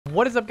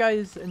What is up,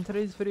 guys? In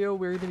today's video,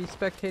 we're going to be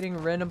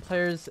spectating random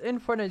players in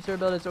Fortnite server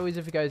build. As always,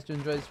 if you guys do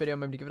enjoy this video,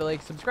 remember to give it a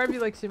like, subscribe if you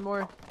like to see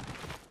more,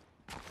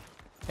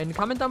 and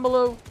comment down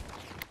below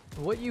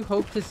what you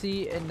hope to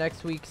see in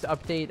next week's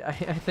update. I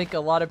think a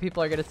lot of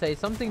people are going to say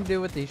something to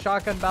do with the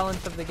shotgun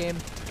balance of the game,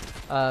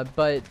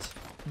 but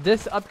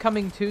this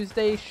upcoming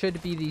Tuesday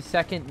should be the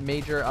second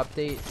major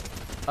update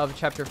of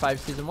Chapter 5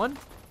 Season 1.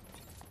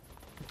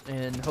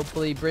 And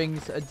hopefully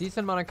brings a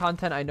decent amount of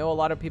content. I know a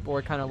lot of people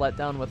were kind of let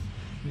down with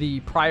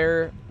the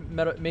prior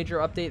major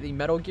update, the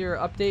Metal Gear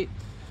update,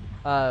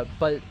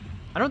 but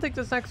I don't think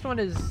this next one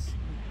is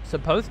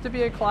supposed to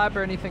be a collab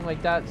or anything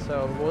like that,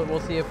 so we'll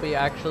see if we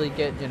actually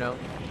get, you know,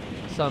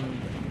 some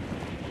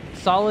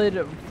solid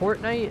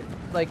Fortnite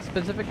like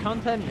specific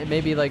content, and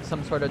maybe like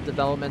some sort of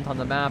development on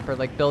the map or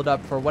like build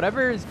up for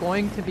whatever is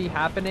going to be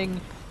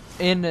happening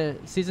in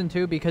Season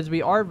 2, because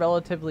we are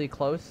relatively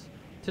close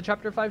to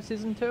Chapter 5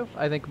 Season 2.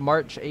 I think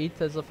March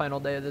 8th is the final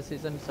day of the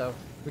season, so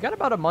we got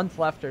about a month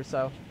left or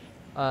so.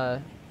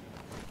 A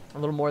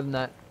little more than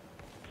that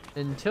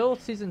until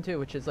Season 2,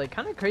 which is like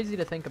kind of crazy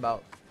to think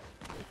about.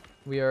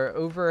 We are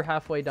over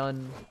halfway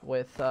done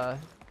with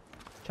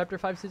Chapter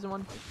 5 Season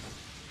 1.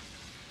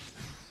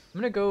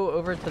 I'm gonna go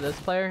over to this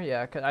player.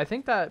 Yeah, 'cause I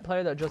think that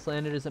player that just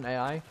landed is an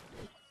AI.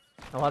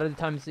 A lot of the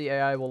times the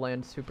AI will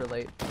land super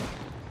late.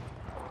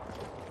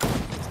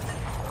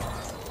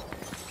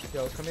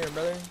 Yo, come here,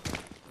 brother.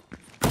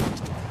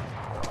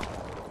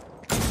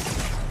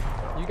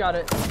 You got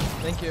it.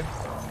 Thank you.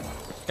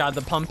 God,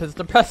 the pump is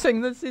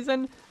depressing this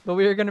season, but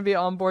we are going to be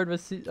on board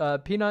with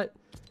Peanut.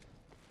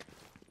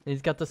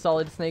 He's got the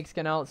solid snake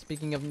skin out.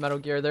 Speaking of Metal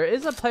Gear, there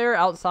is a player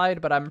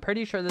outside, but I'm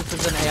pretty sure this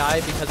is an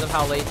AI because of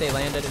how late they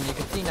landed, and you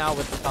can see now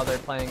with how they're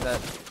playing that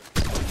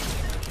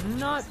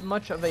not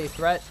much of a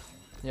threat.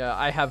 Yeah,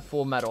 I have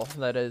full metal.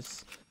 That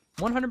is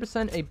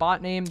 100% a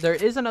bot name. There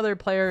is another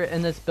player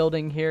in this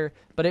building here,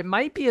 but it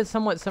might be a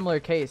somewhat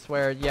similar case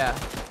where, yeah,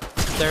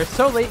 they're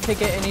so late to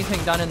get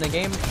anything done in the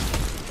game.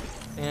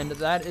 And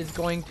that is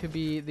going to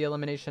be the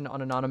elimination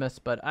on Anonymous,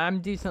 but I'm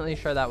decently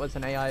sure that was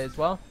an AI as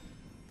well.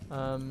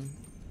 And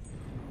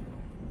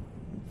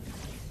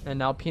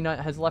now Peanut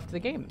has left the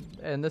game.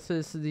 And this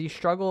is the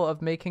struggle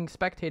of making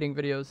spectating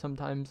videos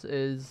sometimes,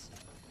 is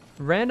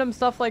random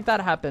stuff like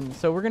that happens.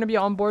 So we're going to be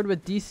on board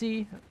with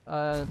DC,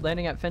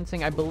 landing at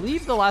fencing. I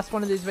believe the last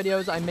one of these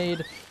videos I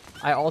made,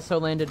 I also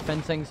landed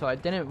fencing, so I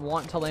didn't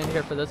want to land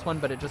here for this one,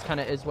 but it just kind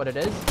of is what it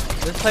is.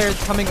 This player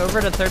is coming over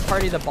to third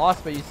party the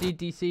boss, but you see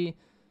DC...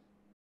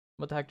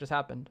 What the heck just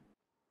happened?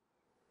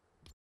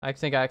 I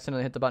think I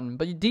accidentally hit the button.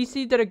 But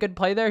DC did a good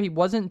play there. He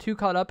wasn't too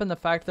caught up in the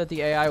fact that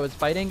the AI was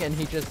fighting, and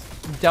he just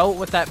dealt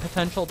with that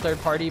potential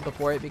third party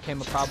before it became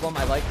a problem.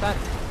 I like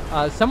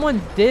that.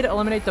 Someone did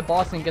eliminate the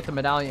boss and get the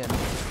medallion.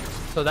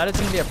 So that is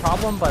going to be a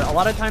problem, but a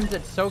lot of times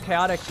it's so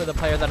chaotic for the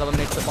player that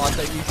eliminates the boss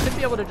that you should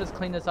be able to just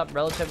clean this up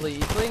relatively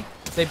easily.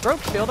 They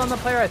broke shield on the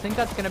player. I think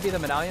that's going to be the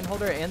medallion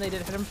holder, and they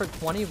did hit him for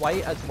 20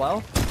 white as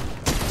well.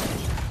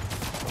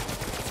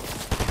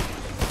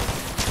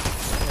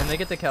 And they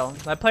get the kill.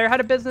 That player had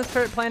a business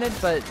turret planted,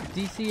 but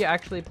DC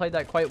actually played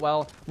that quite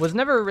well. Was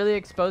never really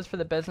exposed for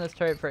the business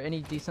turret for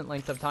any decent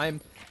length of time,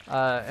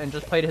 and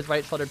just played his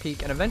right shoulder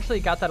peek and eventually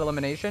got that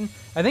elimination.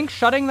 I think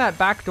shutting that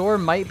back door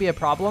might be a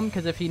problem,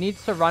 because if he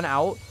needs to run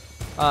out,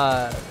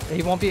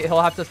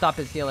 he'll have to stop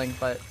his healing,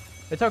 but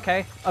it's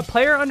okay. A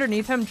player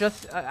underneath him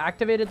just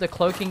activated the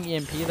cloaking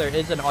EMP. There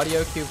is an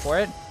audio cue for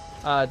it.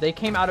 They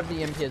came out of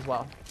the EMP as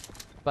well,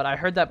 but I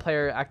heard that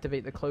player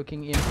activate the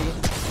cloaking EMP.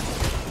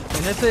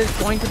 And this is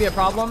going to be a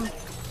problem.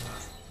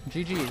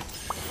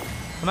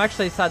 GG's. I'm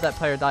actually sad that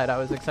player died. I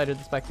was excited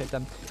to spectate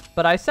them.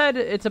 But I said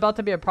it's about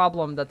to be a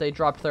problem that they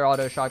dropped their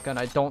auto shotgun.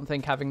 I don't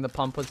think having the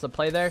pump was the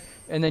play there.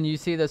 And then you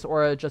see this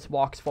aura just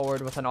walks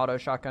forward with an auto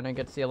shotgun and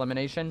gets the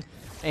elimination.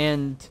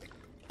 And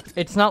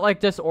it's not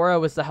like this aura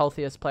was the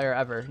healthiest player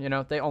ever. You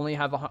know, they only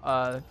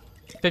have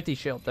 50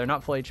 shield. They're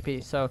not full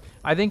HP. So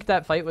I think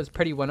that fight was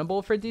pretty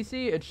winnable for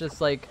DC. It's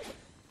just like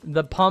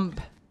the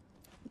pump...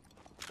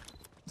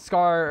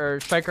 Scar or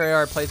Striker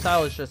AR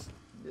playstyle is just,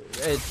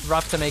 it's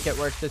rough to make it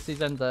work this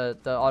season. The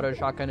auto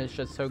shotgun is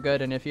just so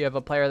good, and if you have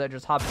a player that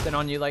just hops in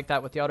on you like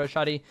that with the auto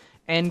shotty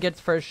and gets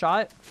first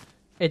shot,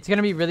 it's going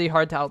to be really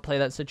hard to outplay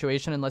that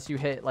situation unless you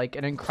hit like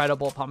an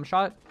incredible pump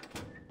shot.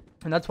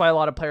 And that's why a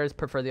lot of players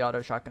prefer the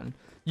auto shotgun.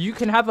 You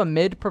can have a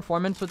mid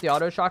performance with the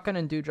auto shotgun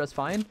and do just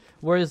fine,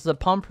 whereas the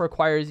pump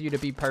requires you to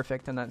be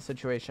perfect in that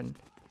situation.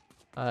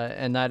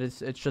 And it's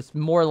just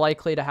more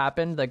likely to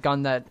happen. The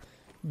gun that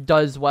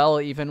does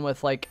well even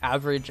with like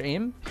average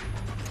aim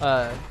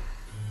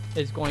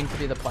is going to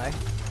be the play.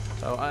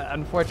 So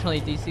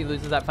unfortunately DC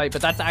loses that fight,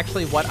 but that's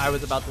actually what I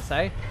was about to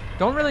say.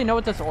 Don't really know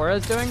what this aura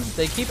is doing.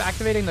 They keep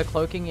activating the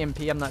cloaking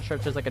EMP. I'm not sure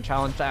if there's like a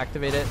challenge to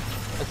activate it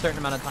a certain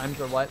amount of times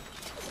or what.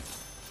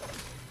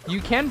 You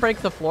can break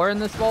the floor in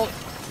this vault.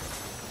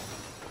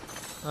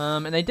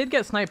 And they did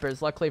get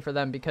snipers, luckily for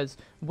them, because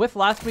with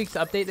last week's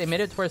update, they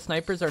made it to where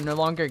snipers are no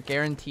longer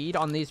guaranteed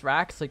on these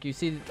racks. Like you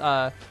see,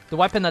 the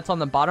weapon that's on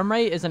the bottom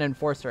right is an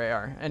Enforcer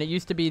AR, and it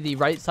used to be the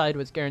right side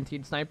was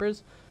guaranteed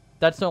snipers.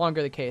 that's no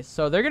longer the case.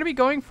 So they're going to be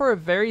going for a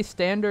very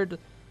standard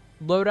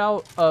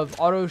loadout of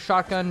auto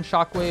shotgun,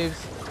 shockwaves,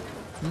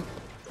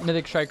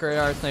 mythic striker,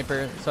 AR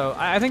sniper. So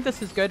I think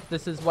this is good.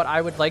 This is what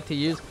I would like to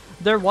use.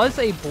 There was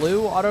a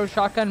blue auto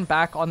shotgun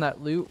back on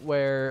that loot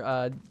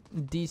where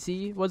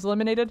DC was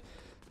eliminated.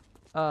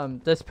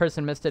 This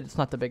person missed it. It's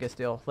not the biggest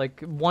deal.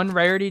 Like, one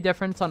rarity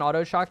difference on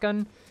auto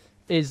shotgun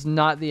is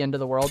not the end of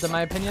the world, in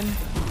my opinion.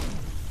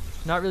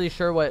 Not really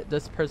sure what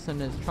this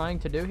person is trying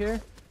to do here.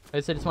 I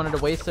just wanted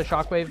to waste a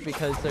shockwave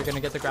because they're going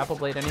to get the grapple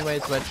blade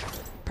anyways, which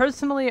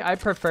personally I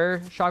prefer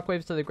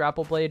shockwaves to the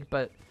grapple blade,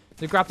 but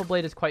the grapple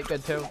blade is quite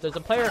good too. There's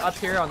a player up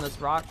here on this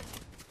rock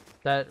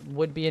that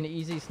would be an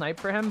easy snipe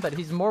for him, but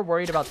he's more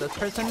worried about this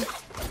person,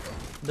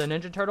 the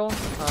Ninja Turtle.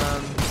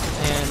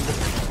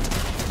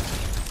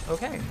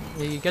 Okay,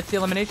 he gets the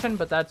elimination,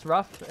 but that's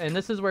rough. And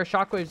this is where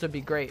shockwaves would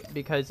be great,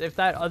 because if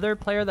that other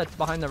player that's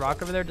behind the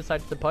rock over there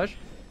decides to push,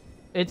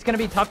 it's going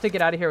to be tough to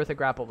get out of here with a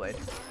grapple blade.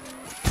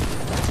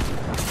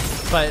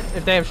 But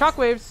if they have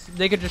shockwaves,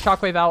 they could just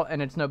shockwave out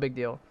and it's no big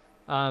deal.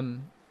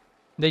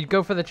 They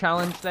go for the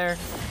challenge there.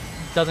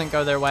 Doesn't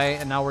go their way,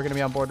 and now we're going to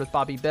be on board with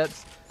Bobby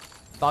Bips.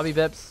 Bobby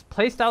Bips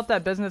placed out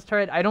that business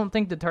turret. I don't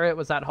think the turret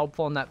was that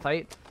helpful in that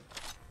fight.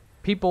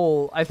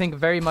 People, I think,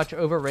 very much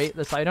overrate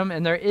this item,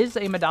 and there is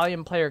a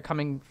medallion player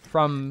coming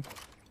from,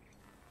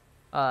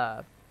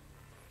 I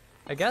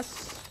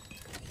guess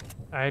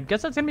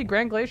that's going to be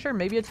Grand Glacier.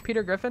 Maybe it's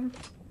Peter Griffin.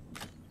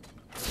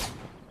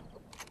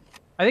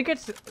 I think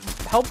it's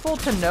helpful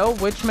to know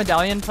which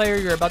medallion player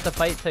you're about to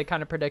fight to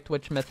kind of predict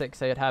which mythics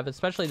they'd have,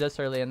 especially this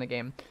early in the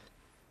game.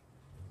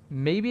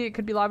 Maybe it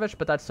could be Lavish,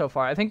 but that's so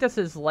far. I think this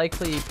is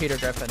likely Peter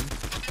Griffin.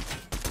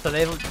 So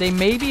they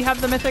maybe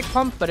have the mythic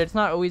pump, but it's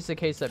not always the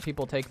case that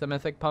people take the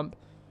mythic pump.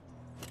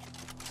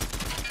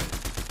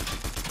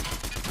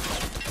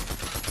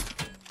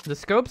 The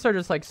scopes are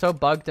just like so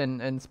bugged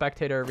in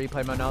spectator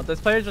replay mode now. This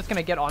player's just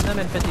gonna get on them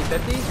in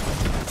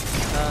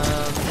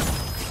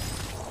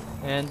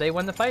 50-50. And they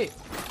win the fight.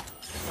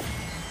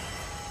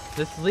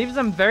 This leaves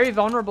them very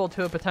vulnerable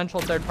to a potential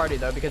third party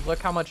though, because look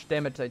how much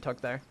damage they took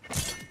there.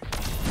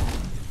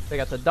 They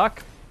got the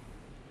duck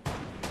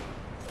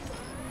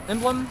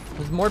emblem.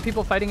 There's more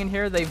people fighting in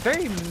here. They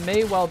very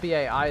may well be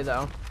AI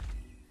though.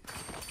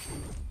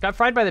 Got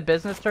fried by the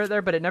business turret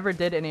there, but it never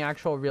did any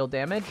actual real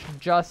damage,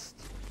 just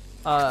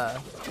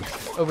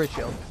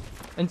overshield.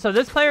 And so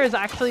this player is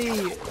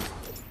actually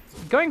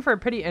going for a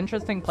pretty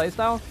interesting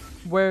playstyle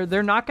where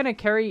they're not going to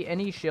carry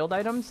any shield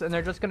items, and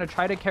they're just going to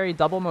try to carry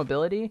double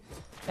mobility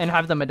and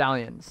have the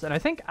medallions. And I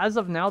think as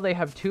of now they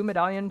have 2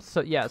 medallions,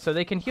 so yeah, so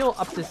they can heal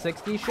up to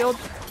 60 shield.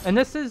 And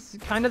this is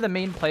kind of the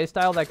main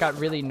playstyle that got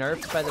really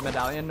nerfed by the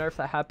medallion nerf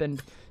that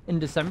happened in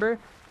December,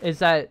 is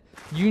that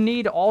you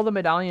need all the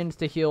medallions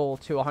to heal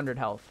to 100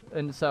 health.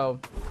 And so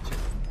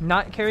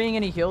not carrying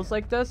any heals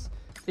like this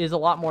is a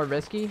lot more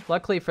risky.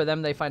 Luckily for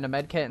them, they find a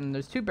med kit, and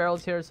there's 2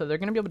 barrels here, so they're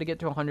going to be able to get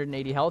to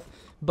 180 health.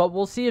 But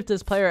we'll see if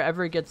this player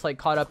ever gets like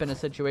caught up in a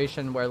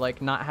situation where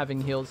like not having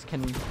heals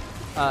can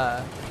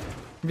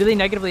really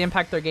negatively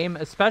impact their game,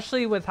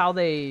 especially with how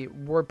they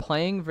were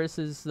playing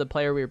versus the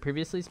player we were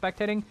previously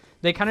spectating.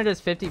 They kind of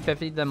just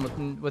 50-50'd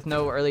them with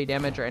no early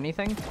damage or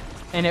anything,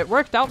 and it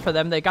worked out for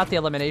them. They got the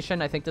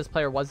elimination. I think this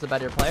player was the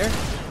better player,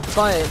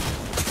 but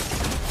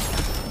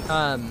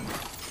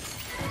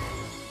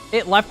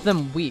it left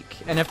them weak.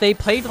 And if they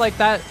played like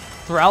that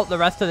throughout the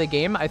rest of the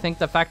game, I think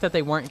the fact that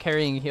they weren't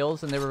carrying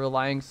heals and they were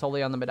relying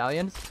solely on the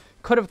medallions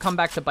could have come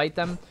back to bite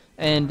them.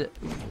 And,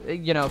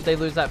 you know, if they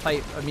lose that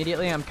fight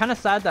immediately, I'm kind of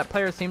sad. That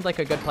player seemed like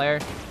a good player.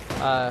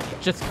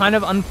 Just kind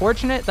of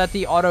unfortunate that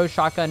the auto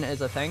shotgun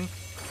is a thing.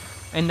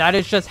 And that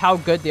is just how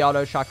good the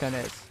auto shotgun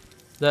is.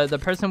 The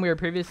person we were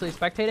previously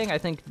spectating, I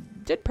think,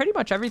 did pretty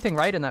much everything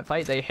right in that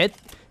fight.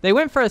 They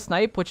went for a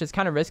snipe, which is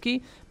kind of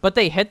risky, but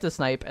they hit the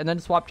snipe and then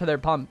swapped to their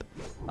pump.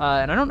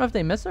 And I don't know if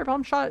they missed their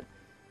pump shot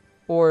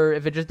or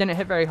if it just didn't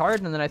hit very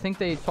hard. And then I think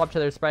they swapped to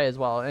their spray as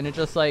well. And it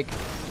just like,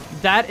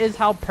 that is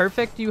how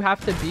perfect you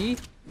have to be,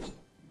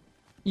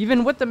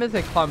 even with the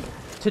mythic pump,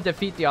 to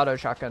defeat the auto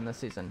shotgun this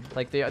season.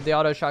 Like the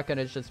auto shotgun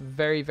is just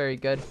very, very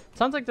good.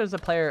 Sounds like there's a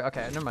player.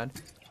 Okay, never mind.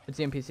 It's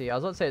the NPC. I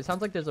was about to say, it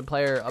sounds like there's a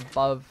player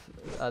above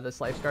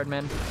this lifeguard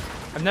man.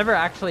 I've never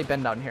actually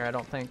been down here, I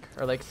don't think,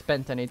 or like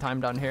spent any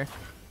time down here,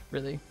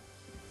 really.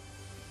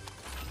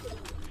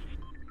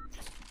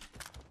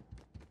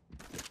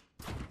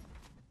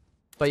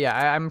 But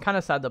yeah, I'm kind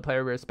of sad the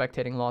player we were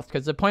spectating lost,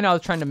 because the point I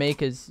was trying to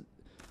make is,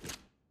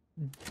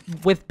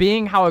 with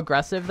being how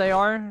aggressive they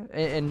are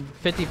and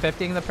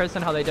 50-50ing the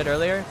person how they did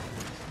earlier,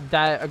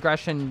 that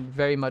aggression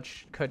very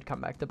much could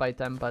come back to bite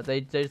them, but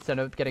they just end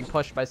up getting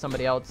pushed by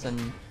somebody else and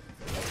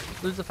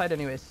lose the fight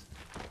anyways.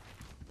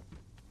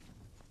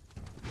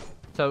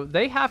 So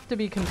they have to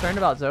be concerned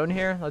about zone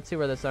here. Let's see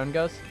where the zone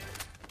goes.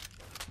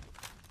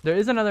 There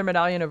is another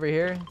medallion over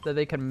here that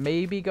they can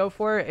maybe go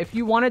for. If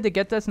you wanted to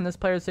get this in this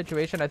player's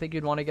situation, I think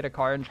you'd want to get a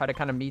car and try to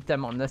kind of meet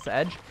them on this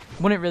edge.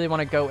 Wouldn't really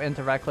want to go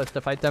into Reckless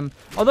to fight them.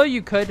 Although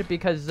you could,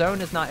 because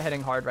zone is not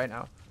hitting hard right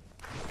now.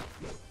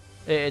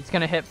 It's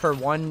going to hit for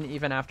 1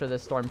 even after the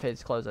storm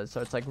phase closes.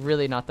 So it's like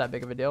really not that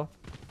big of a deal.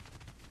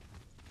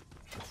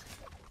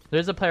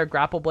 There's a player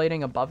grapple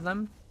blading above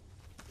them.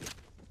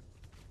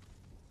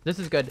 This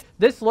is good.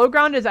 This low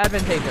ground is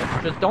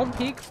advantageous. Just don't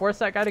peek. Force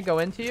that guy to go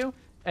into you.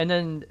 And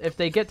then if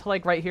they get to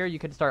like right here, you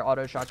can start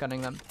auto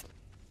shotgunning them.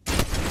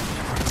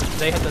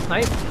 They hit the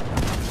snipe.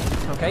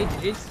 Okay,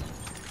 GG's.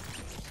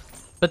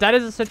 But that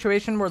is a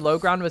situation where low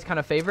ground was kind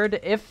of favored.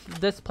 If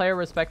this player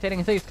was spectating,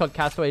 I think it's called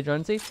Castaway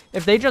Jonesy.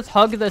 If they just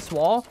hug this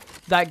wall,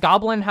 that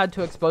goblin had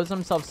to expose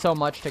themselves so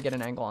much to get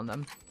an angle on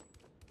them.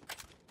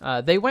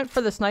 They went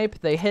for the snipe.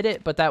 They hit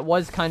it, but that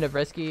was kind of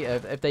risky.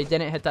 If they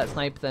didn't hit that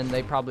snipe, then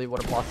they probably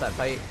would have lost that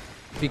fight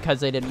because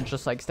they didn't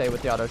just like stay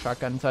with the auto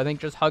shotgun. So I think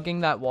just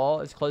hugging that wall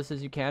as close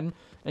as you can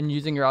and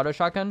using your auto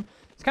shotgun,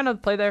 it's kind of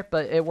the play there,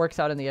 but it works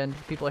out in the end.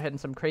 People are hitting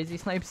some crazy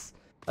snipes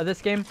of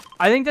this game.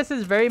 I think this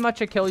is very much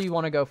a kill you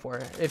want to go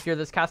for if you're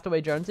this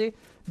Castaway Jonesy,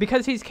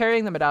 because he's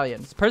carrying the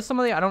medallions.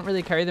 Personally, I don't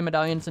really carry the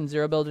medallions in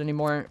zero build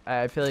anymore.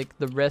 I feel like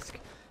the risk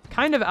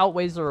kind of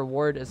outweighs the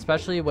reward,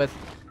 especially with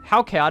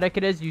how chaotic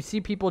it is. You see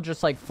people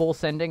just like full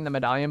sending the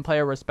medallion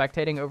player we're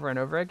spectating over and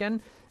over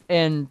again,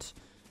 and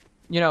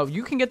you know,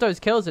 you can get those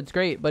kills, it's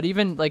great, but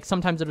even like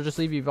sometimes it'll just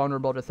leave you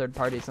vulnerable to third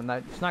parties, and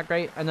that's not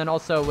great. And then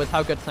also with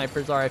how good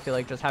snipers are, I feel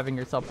like just having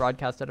yourself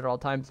broadcasted at all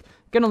times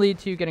gonna lead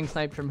to you getting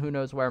sniped from who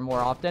knows where more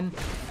often.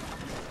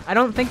 I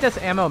don't think this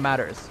ammo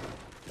matters.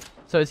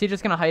 So is he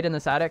just gonna hide in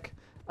this attic?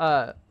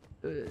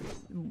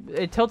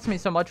 It tilts me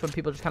so much when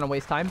people just kind of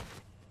waste time.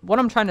 What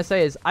I'm trying to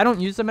say is I don't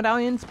use the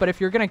medallions, but if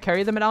you're going to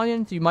carry the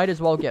medallions, you might as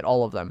well get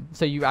all of them,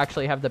 so you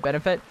actually have the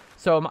benefit.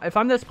 So if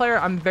I'm this player,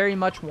 I'm very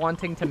much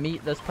wanting to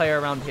meet this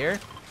player around here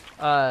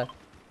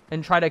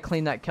and try to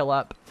clean that kill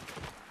up.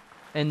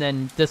 And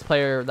then this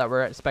player that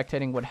we're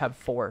spectating would have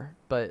 4,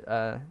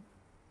 but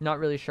not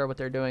really sure what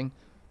they're doing.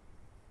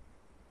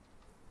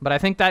 But I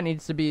think that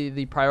needs to be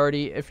the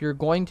priority. If you're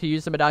going to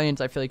use the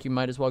medallions, I feel like you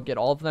might as well get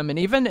all of them. And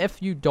even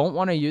if you don't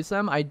want to use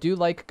them, I do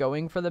like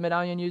going for the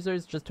medallion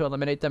users just to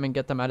eliminate them and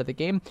get them out of the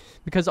game,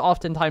 because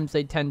oftentimes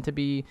they tend to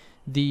be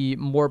the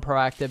more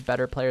proactive,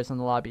 better players in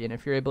the lobby. And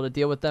if you're able to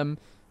deal with them,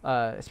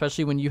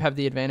 especially when you have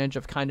the advantage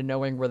of kind of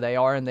knowing where they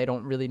are and they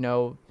don't really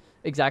know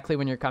exactly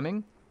when you're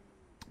coming,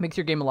 makes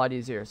your game a lot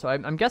easier. So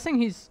I'm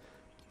guessing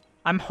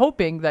I'm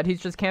hoping that he's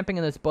just camping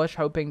in this bush,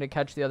 hoping to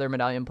catch the other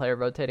medallion player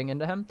rotating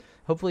into him.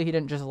 Hopefully he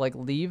didn't just like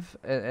leave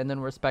and then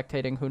we're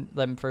spectating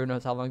them for who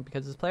knows how long,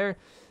 because this player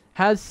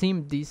has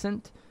seemed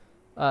decent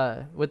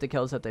with the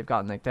kills that they've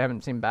gotten. Like, they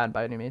haven't seemed bad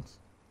by any means.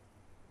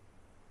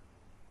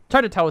 It's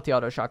hard to tell with the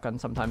auto shotgun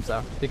sometimes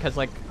though, because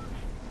like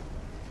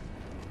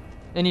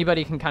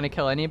anybody can kind of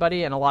kill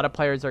anybody, and a lot of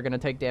players are going to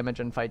take damage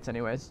in fights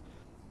anyways.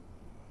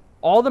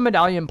 All the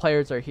medallion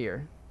players are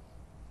here.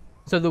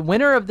 So the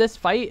winner of this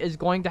fight is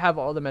going to have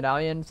all the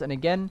medallions. And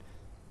again,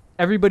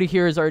 everybody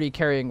here is already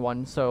carrying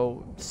one.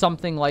 So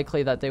something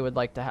likely that they would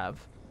like to have.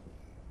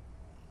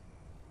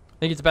 I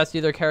think it's best to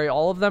either carry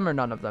all of them or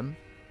none of them,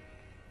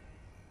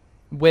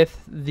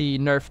 with the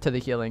nerf to the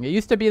healing. It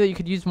used to be that you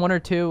could use 1 or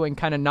 2 and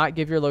kind of not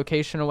give your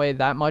location away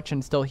that much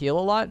and still heal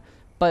a lot.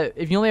 But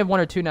if you only have 1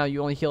 or 2 now,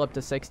 you only heal up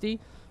to 60.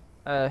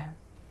 I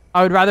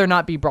would rather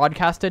not be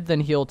broadcasted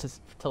than heal to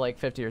like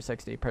 50 or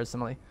 60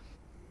 personally.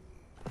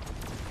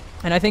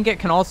 And I think it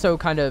can also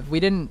kind of, I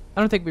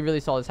don't think we really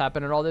saw this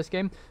happen at all this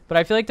game, but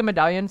I feel like the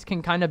medallions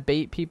can kind of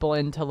bait people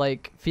into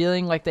like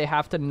feeling like they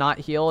have to not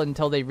heal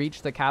until they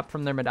reach the cap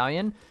from their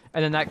medallion.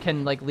 And then that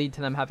can like lead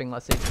to them having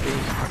less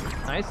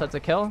HP. Nice, that's a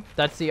kill.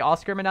 That's the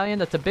Oscar medallion.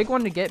 That's a big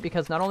one to get,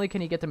 because not only can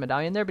he get the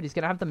medallion there, but he's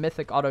going to have the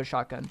mythic auto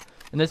shotgun.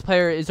 And this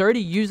player is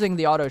already using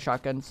the auto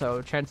shotgun,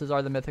 so chances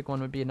are the mythic one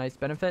would be a nice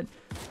benefit.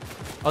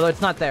 Although it's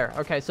not there.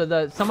 Okay,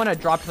 so someone had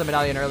dropped the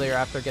medallion earlier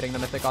after getting the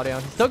mythic audio.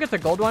 He still gets a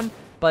gold one,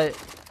 but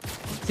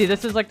see,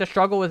 this is like the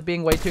struggle with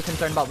being way too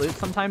concerned about loot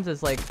sometimes,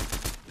 is like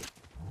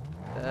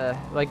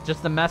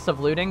just the mess of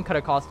looting could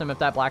have cost him if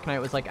that Black Knight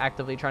was like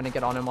actively trying to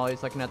get on him while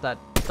he's looking at that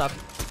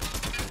stuff.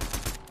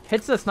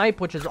 Hits the snipe,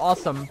 which is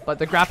awesome, but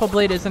the grapple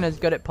blade isn't as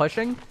good at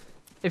pushing.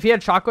 If he had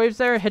shockwaves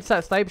there, hits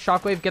that snipe,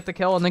 shockwave, get the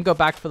kill, and then go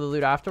back for the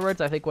loot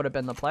afterwards, I think would have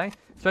been the play.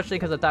 Especially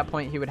because at that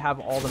point he would have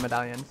all the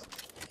medallions.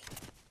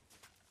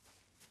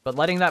 But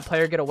letting that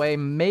player get away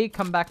may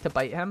come back to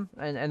bite him,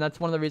 and that's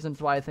one of the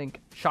reasons why I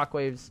think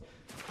shockwaves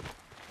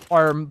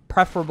are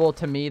preferable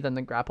to me than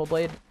the grapple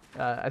blade.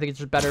 I think it's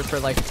just better for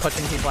like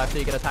pushing people after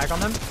you get attack on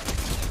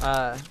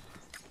them,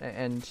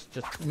 and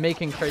just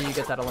making sure you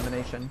get that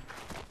elimination.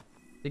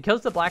 He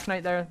kills the Black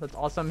Knight there. That's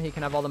awesome. He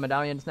can have all the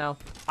medallions now.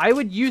 I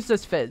would use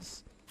this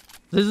fizz.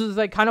 This is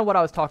like kind of what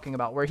I was talking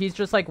about, where he's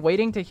just like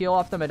waiting to heal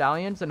off the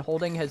medallions and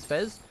holding his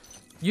fizz.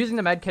 Using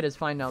the med kit is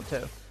fine now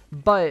too,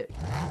 but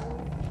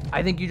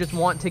I think you just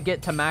want to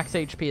get to max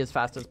HP as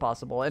fast as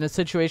possible. In a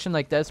situation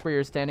like this where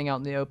you're standing out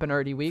in the open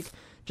already weak,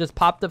 just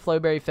pop the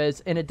Flowberry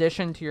Fizz in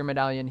addition to your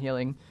medallion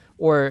healing,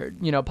 or,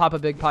 you know, pop a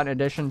big pot in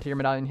addition to your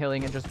medallion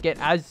healing, and just get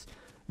as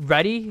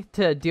ready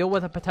to deal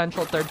with a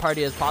potential third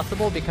party as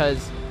possible,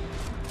 because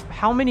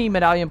how many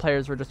medallion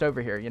players were just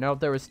over here? You know,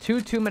 there was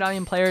two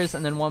medallion players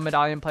and then 1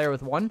 medallion player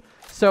with 1.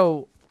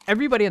 So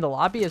everybody in the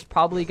lobby is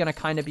probably going to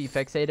kind of be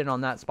fixated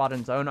on that spot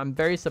in zone. I'm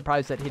very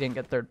surprised that he didn't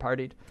get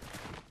third-partied.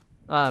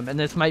 And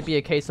this might be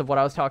a case of what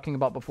I was talking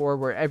about before,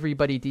 where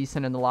everybody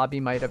decent in the lobby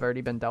might have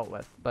already been dealt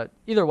with. But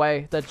either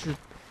way, that's just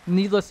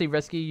needlessly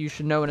risky. You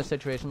should know in a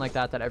situation like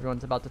that that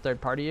everyone's about to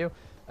third-party you.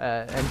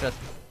 And just,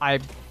 I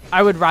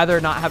would rather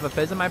not have a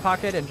fizz in my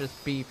pocket and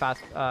just be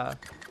fast,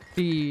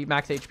 be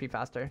max HP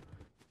faster.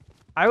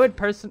 I would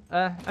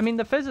I mean,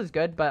 the fizz is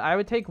good, but I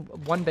would take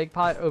one big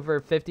pot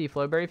over 50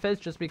 flowberry fizz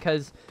just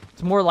because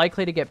it's more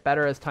likely to get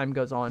better as time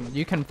goes on.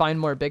 You can find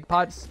more big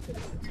pots.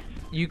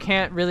 You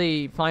can't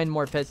really find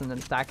more fizz and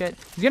then stack it.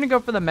 He's going to go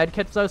for the med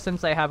kits though,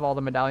 since they have all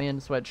the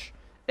medallions, which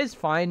is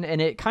fine.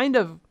 And it kind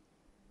of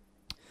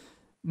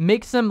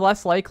makes them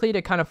less likely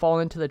to kind of fall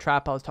into the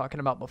trap I was talking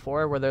about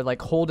before, where they're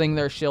like holding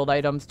their shield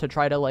items to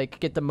try to like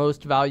get the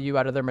most value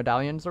out of their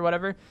medallions or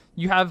whatever.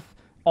 You have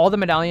all the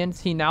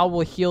medallions. He now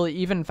will heal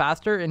even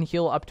faster and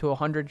heal up to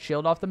 100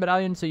 shield off the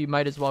medallion, so you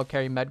might as well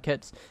carry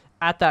medkits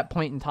at that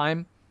point in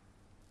time.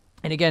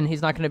 And again,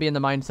 he's not going to be in the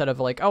mindset of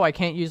like, oh, I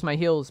can't use my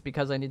heals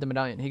because I need the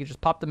medallion. He can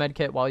just pop the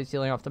medkit while he's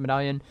healing off the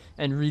medallion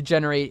and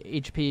regenerate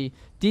HP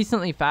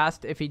decently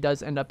fast if he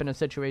does end up in a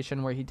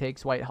situation where he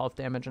takes white health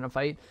damage in a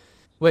fight,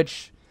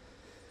 which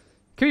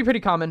can be pretty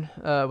common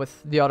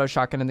with the auto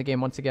shotgun in the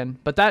game once again.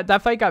 But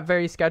that fight got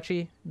very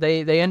sketchy.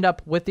 They end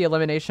up with the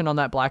elimination on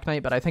that Black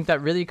Knight, but I think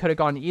that really could have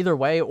gone either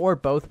way or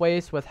both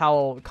ways with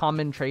how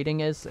common trading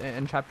is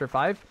in Chapter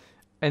 5.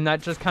 And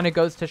that just kind of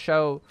goes to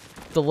show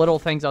the little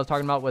things I was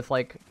talking about with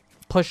like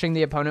pushing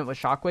the opponent with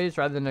shockwaves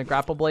rather than a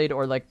grapple blade,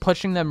 or like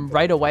pushing them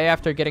right away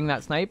after getting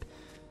that snipe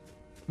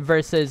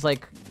versus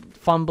like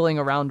fumbling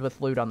around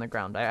with loot on the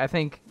ground. I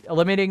think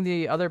eliminating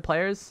the other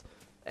players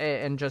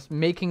and just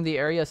making the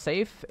area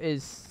safe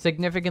is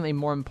significantly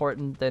more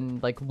important than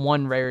like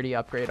one rarity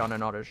upgrade on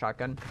an auto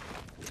shotgun.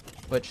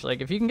 Which, like,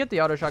 if you can get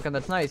the auto shotgun,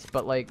 that's nice,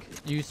 but like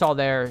you saw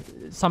there,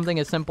 something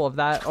as simple as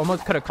that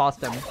almost could have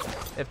cost him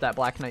if that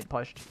Black Knight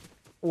pushed,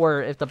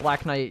 or if the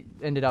Black Knight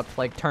ended up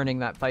like turning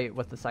that fight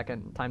with the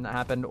second time that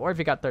happened, or if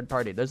he got third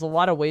party. There's a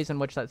lot of ways in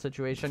which that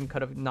situation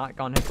could have not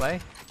gone his way,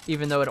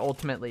 even though it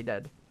ultimately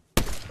did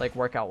like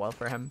work out well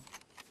for him.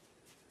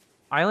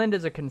 Island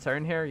is a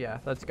concern here. Yeah,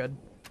 that's good.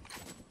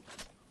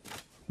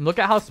 Look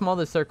at how small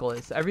this circle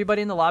is.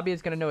 Everybody in the lobby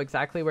is going to know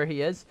exactly where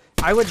he is.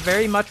 I would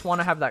very much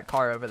want to have that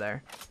car over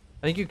there.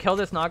 I think you kill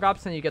this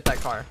Nogops and you get that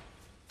car.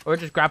 Or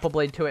just grapple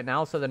blade to it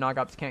now so the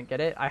Nogops can't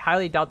get it. I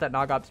highly doubt that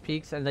Nogops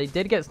peeks, and they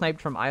did get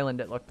sniped from Island,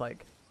 it looked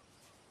like.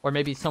 Or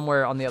maybe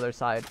somewhere on the other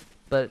side.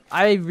 But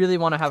I really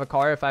want to have a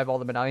car if I have all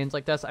the medallions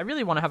like this. I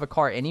really want to have a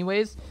car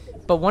anyways.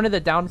 But one of the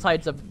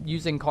downsides of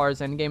using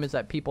cars in game is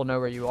that people know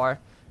where you are,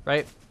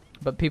 right?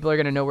 But people are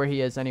going to know where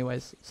he is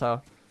anyways,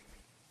 so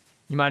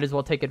you might as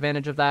well take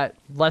advantage of that.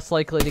 Less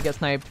likely to get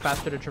sniped,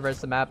 faster to traverse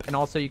the map, and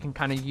also you can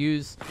kind of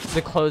use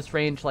the close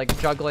range, like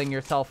juggling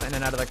yourself in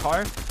and out of the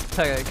car,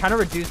 to kind of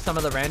reduce some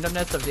of the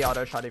randomness of the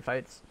auto shotty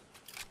fights.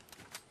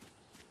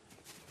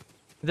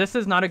 This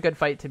is not a good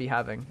fight to be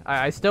having.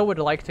 I still would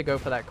like to go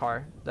for that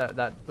car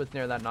that was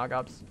near that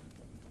Nogops,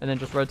 and then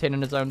just rotate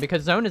into zone,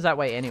 because zone is that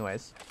way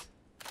anyways.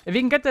 If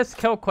you can get this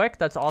kill quick,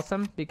 that's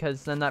awesome,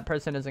 because then that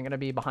person isn't going to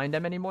be behind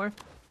him anymore.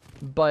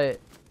 But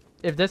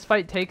if this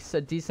fight takes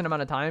a decent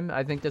amount of time,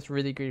 I think this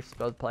really griefs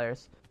both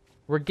players.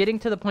 We're getting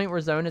to the point where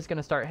zone is going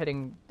to start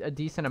hitting a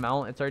decent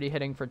amount. It's already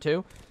hitting for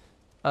 2.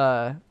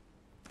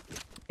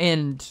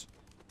 And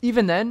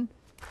even then,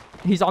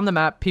 he's on the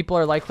map. People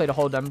are likely to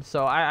hold him.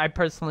 So I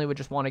personally would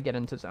just want to get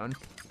into zone.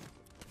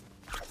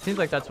 Seems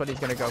like that's what he's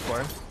going to go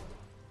for.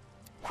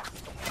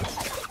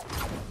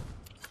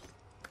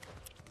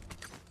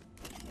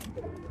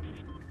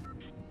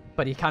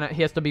 But he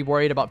has to be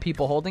worried about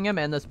people holding him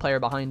and this player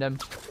behind him,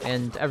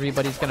 and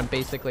everybody's gonna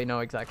basically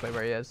know exactly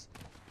where he is.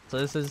 So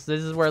this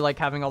is where like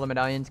having all the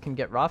medallions can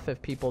get rough if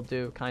people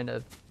do kind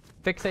of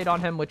fixate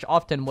on him, which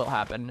often will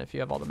happen if you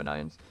have all the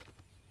medallions.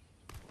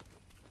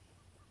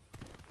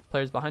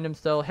 Players behind him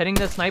still. Hitting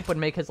the snipe would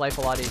make his life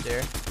a lot easier.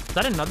 Is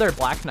that another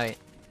Black Knight?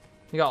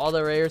 You got all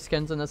the rare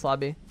skins in this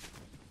lobby.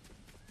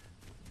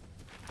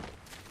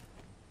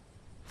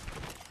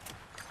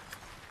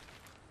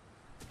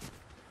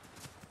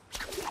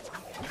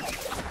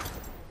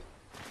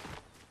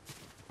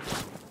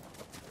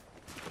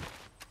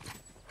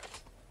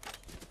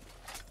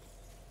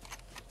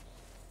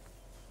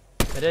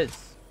 It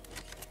is.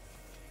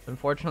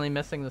 Unfortunately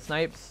missing the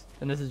snipes,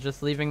 and this is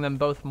just leaving them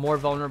both more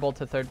vulnerable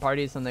to third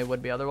parties than they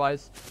would be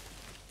otherwise.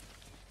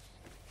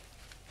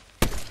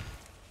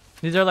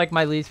 These are like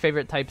my least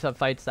favorite types of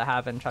fights to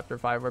have in Chapter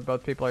 5, where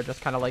both people are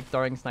just kind of like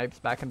throwing snipes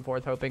back and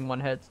forth, hoping one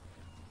hits.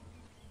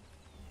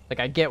 Like,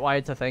 I get why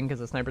it's a thing because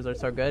the snipers are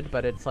so good,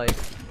 but it's like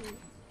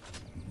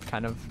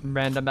kind of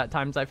random at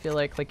times. I feel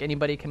like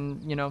anybody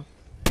can, you know,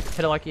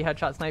 hit a lucky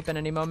headshot snipe in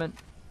any moment.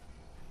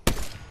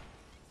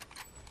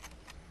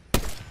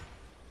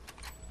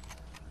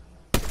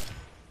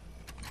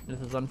 This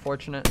is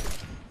unfortunate.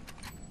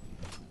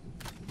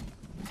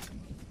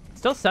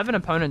 Still 7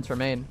 opponents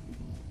remain.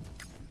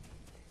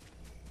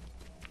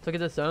 Let's look at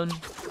this zone.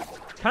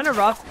 kind of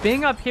rough.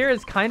 Being up here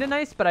is kind of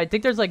nice, but I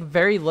think there's like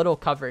very little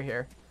cover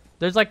here.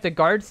 There's like the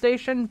guard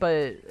station, but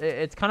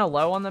it's kind of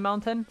low on the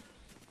mountain.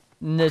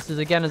 And this is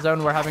again a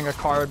zone where having a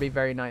car would be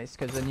very nice,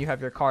 because then you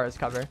have your car as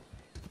cover.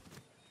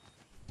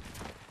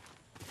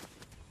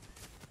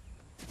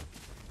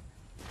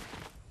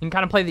 You can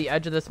kind of play the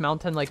edge of this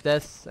mountain like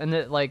this, and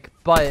it like,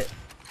 but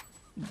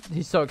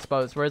he's so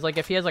exposed. Whereas like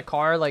if he has a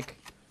car like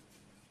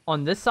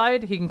on this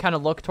side, he can kind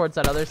of look towards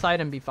that other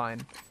side and be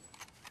fine.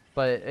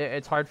 But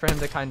it's hard for him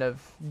to kind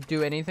of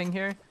do anything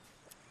here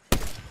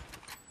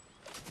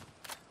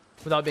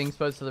without being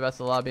exposed to the rest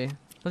of the lobby.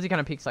 Unless he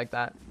kind of peeks like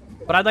that.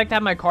 But I'd like to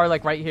have my car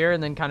like right here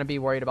and then kind of be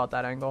worried about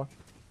that angle.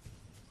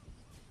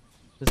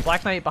 This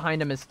Black Knight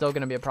behind him is still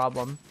going to be a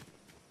problem.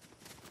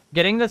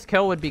 Getting this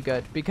kill would be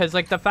good, because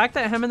like the fact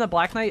that him and the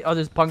Black Knight, oh,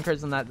 there's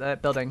bunkers in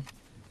that building.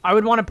 I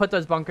would want to put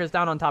those bunkers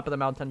down on top of the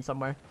mountain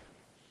somewhere,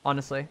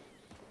 honestly.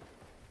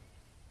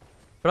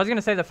 But I was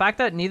gonna say, the fact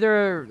that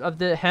neither of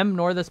him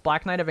nor this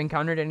Black Knight have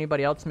encountered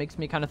anybody else makes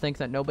me kind of think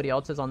that nobody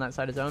else is on that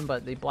side of zone.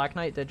 But the Black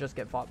Knight did just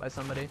get fought by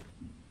somebody.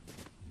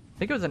 I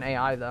think it was an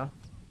AI though.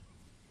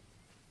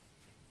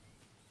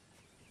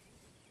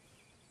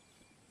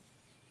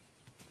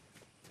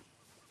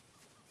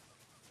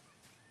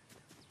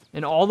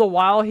 And all the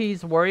while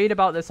he's worried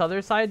about this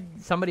other side,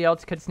 somebody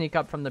else could sneak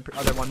up from the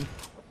other one.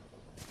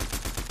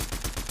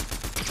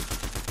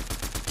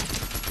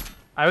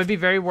 I would be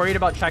very worried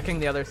about checking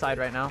the other side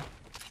right now.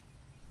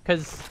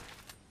 Because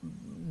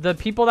the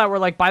people that were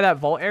like by that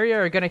vault area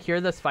are going to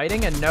hear this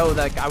fighting and know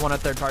that I want to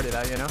third party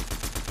that, you know?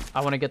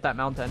 I want to get that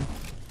mountain.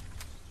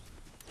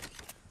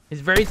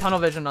 He's very tunnel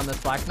visioned on this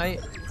Black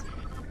Knight.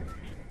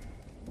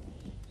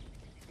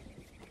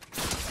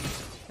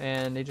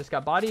 And he just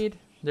got bodied.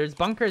 There's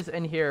bunkers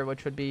in here,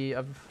 which would be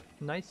of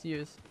nice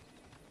use.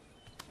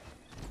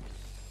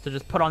 To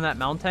just put on that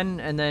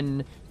mountain, and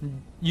then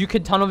you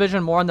could tunnel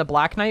vision more on the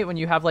Black Knight when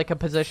you have like a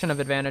position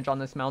of advantage on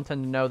this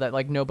mountain to know that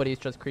like nobody's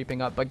just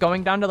creeping up. But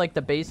going down to like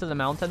the base of the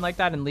mountain like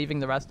that and leaving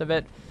the rest of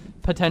it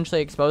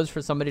potentially exposed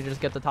for somebody to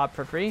just get the top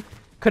for free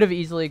could have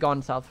easily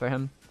gone south for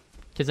him.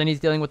 Because then he's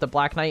dealing with the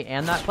Black Knight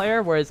and that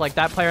player, whereas like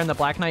that player and the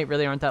Black Knight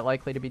really aren't that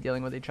likely to be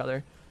dealing with each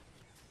other.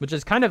 Which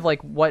is kind of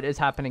like what is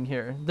happening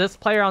here. This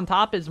player on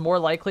top is more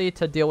likely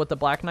to deal with the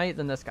Black Knight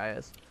than this guy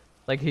is.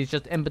 Like, he's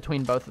just in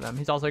between both of them.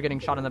 He's also getting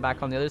shot in the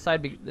back on the other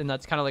side, and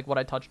that's kind of like what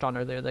I touched on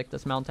earlier. Like,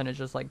 this mountain is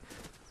just, like,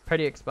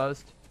 pretty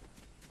exposed.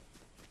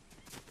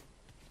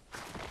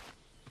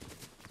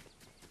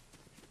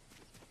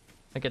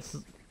 Like, it's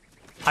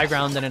high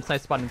ground and it's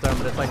nice spot in zone,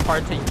 but it's, like,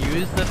 hard to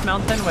use this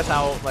mountain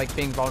without, like,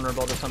 being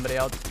vulnerable to somebody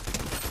else.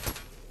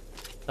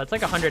 That's,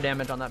 like, 100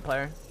 damage on that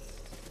player.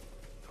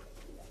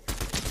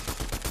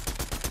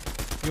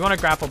 You want a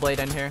grapple blade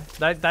in here.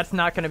 That's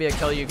not going to be a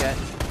kill you get.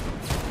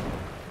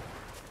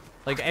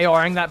 Like,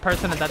 ARing that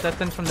person at that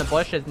distance from the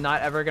bush is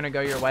not ever going to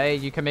go your way.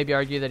 You can maybe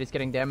argue that he's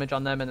getting damage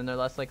on them and then they're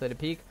less likely to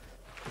peek.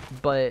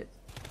 But,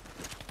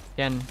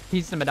 again,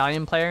 he's the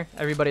medallion player.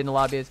 Everybody in the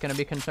lobby is going to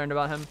be concerned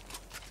about him.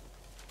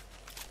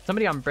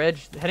 Somebody on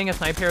bridge. Hitting a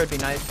snipe here would be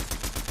nice.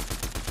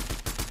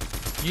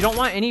 You don't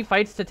want any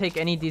fights to take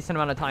any decent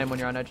amount of time when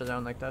you're on edge of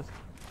zone like this.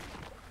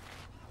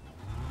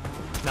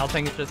 Now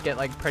things just get,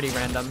 like, pretty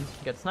random.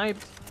 Get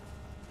sniped.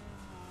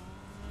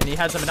 And he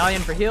has a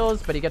medallion for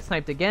heals, but he gets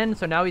sniped again,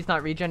 so now he's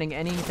not regenning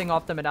anything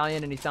off the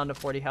medallion, and he's down to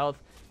 40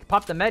 health.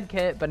 Pop the med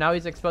kit, but now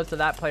he's exposed to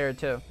that player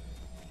too.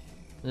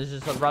 This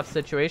is just a rough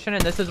situation,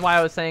 and this is why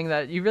I was saying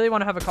that you really want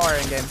to have a car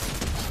in game.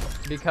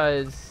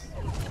 Because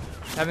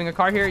having a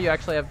car here, you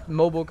actually have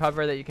mobile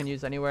cover that you can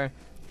use anywhere.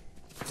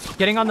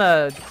 Getting on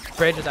the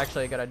bridge is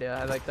actually a good idea.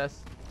 I like this.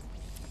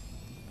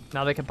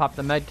 Now they can pop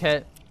the med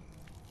kit.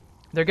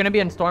 They're going to be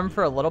in storm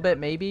for a little bit,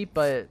 maybe,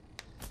 but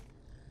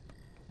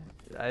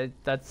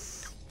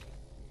it's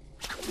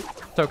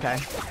okay.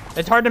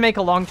 It's hard to make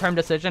a long-term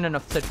decision in a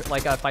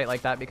fight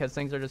like that because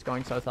things are just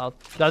going so south.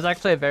 That was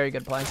actually a very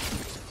good play.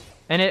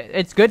 And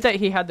it's good that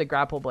he had the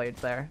grapple blades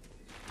there.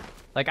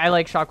 Like, I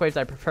like shockwaves.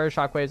 I prefer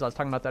shockwaves. I was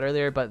talking about that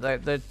earlier, but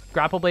the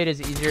grapple blade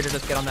is easier to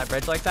just get on that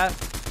bridge like that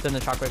than the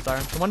shockwaves are.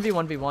 So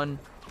 1v1v1.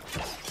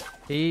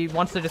 He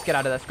wants to just get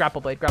out of this.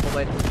 Grapple blade, grapple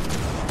blade.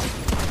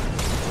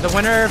 The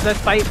winner of this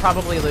fight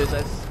probably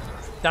loses.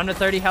 Down to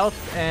 30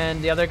 health,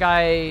 and the other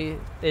guy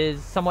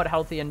is somewhat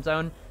healthy in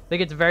zone. I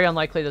think it's very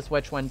unlikely this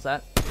witch wins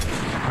that.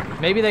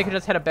 Maybe they could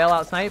just hit a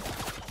bailout snipe,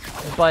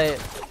 but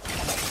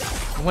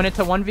when it's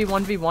a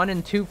 1v1v1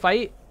 and 2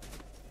 fight,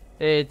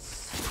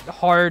 it's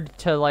hard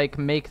to like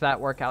make that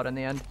work out in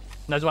the end.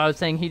 And that's why I was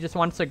saying he just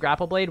wants to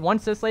grapple blade.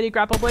 Once this lady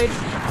grapple blade,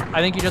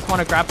 I think you just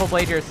want to grapple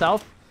blade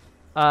yourself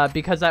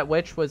because that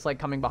witch was like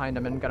coming behind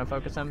him and gonna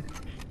focus him.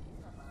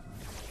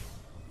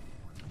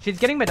 She's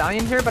getting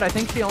medallion here, but I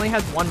think she only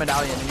has 1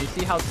 medallion, and you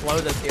see how slow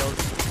this heals.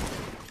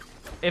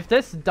 If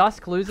this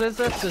Dusk loses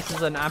this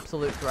is an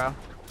absolute throw.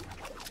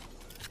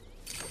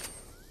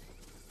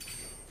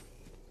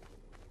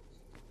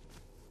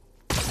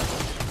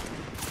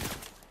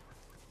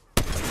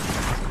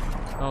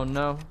 Oh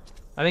no.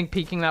 I think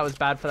peeking that was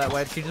bad for that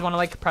witch. You just want to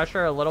like pressure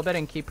her a little bit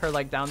and keep her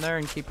like down there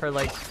and keep her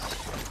like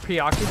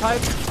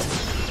preoccupied.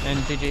 And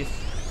GG's.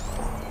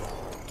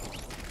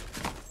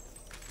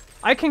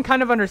 I can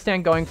kind of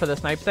understand going for the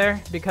snipe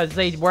there because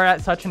they were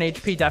at such an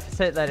HP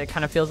deficit that it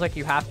kind of feels like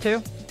you have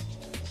to.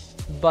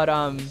 But,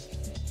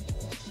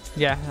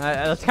 yeah,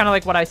 that's kind of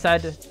like what I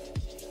said.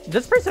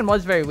 This person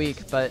was very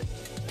weak, but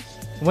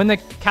when the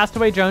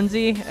Castaway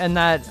Jonesy and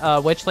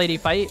that Witch Lady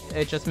fight,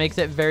 it just makes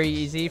it very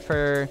easy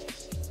for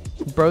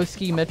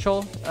Broski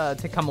Mitchell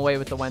to come away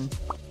with the win.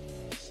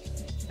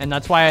 And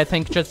that's why I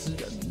think just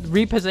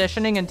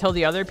repositioning until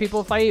the other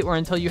people fight or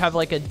until you have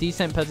like a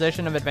decent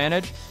position of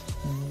advantage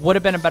would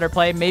have been a better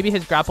play. Maybe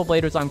his grapple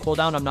blade was on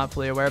cooldown. I'm not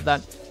fully aware of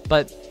that.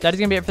 But that is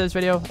going to be it for this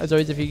video. As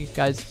always, if you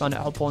guys found it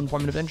helpful,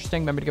 informative,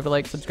 interesting, remember to give it a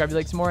like, subscribe if you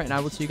like some more, and I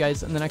will see you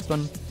guys in the next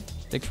one.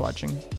 Thanks for watching.